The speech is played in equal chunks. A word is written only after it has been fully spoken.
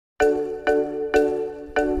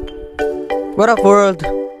What up, world?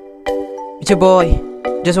 It's your boy.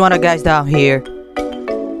 Just one of guys down here.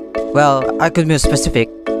 Well, I could be specific.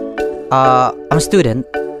 I'm a student,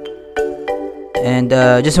 and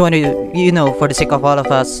just want to, for the sake of all of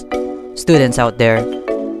us students out there,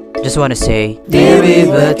 just want to say,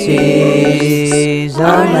 derivatives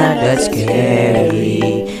are not that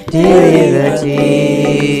scary.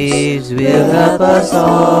 Derivatives will help us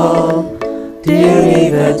all.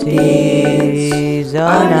 Derivatives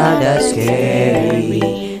are not that scary.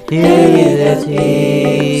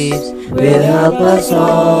 Derivatives will help us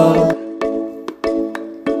all.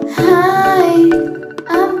 Hi,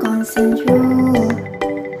 I'm constant rule.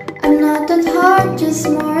 I'm not that hard, just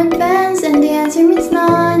more advanced, and the answer means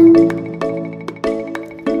none.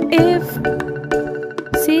 If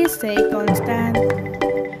C stay constant,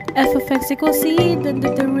 f of x equals c, then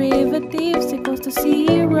the derivative equals to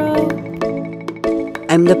 0.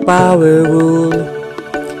 I'm the power rule,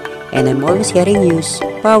 and I'm always getting used.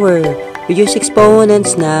 Power, we use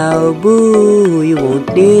exponents now. Boo, you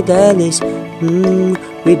won't need a list.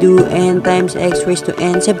 We do n times x raised to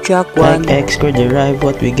n subtract 1. Like x squared derive,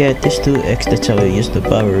 what we get is 2x. That's how we use the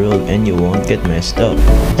power rule, and you won't get messed up.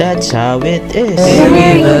 That's how it is.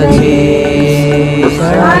 Derivatives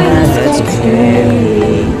are not that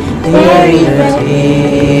scary.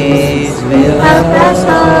 Derivatives will help us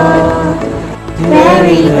all.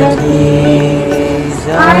 Derivatives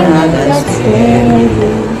are not that scary.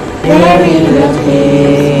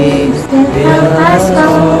 Derivatives will help us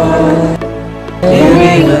all.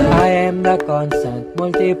 I am the constant,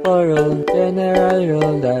 multiple rule, general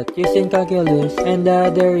rule that used in calculus, and the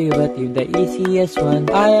derivative, the easiest one.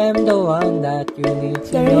 I am the one that you need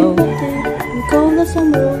to know. Derivative, we call the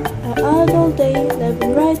sum rule. I add all day, I've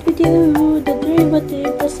been right with you. The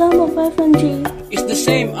derivative, the sum of f and g, is the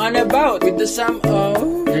same on about with the sum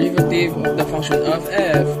of derivative of the function of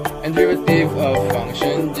f and derivative of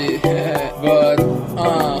function g. But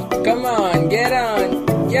come on, get on.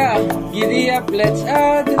 Yeah, giddy up, let's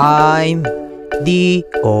add. I'm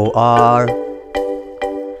DOR.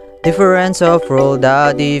 Difference of rule,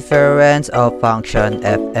 the difference of function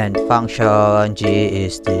f and function g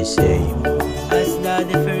is the same as the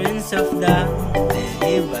difference of the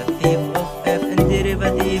derivative of f and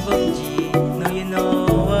derivative of g. Now you know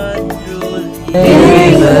what rule is.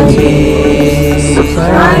 Derivatives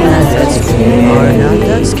are not that scary.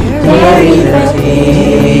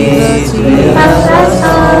 Derivatives will help us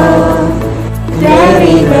all.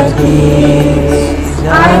 Derivatives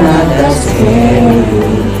are not that scary.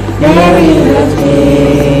 Derivatives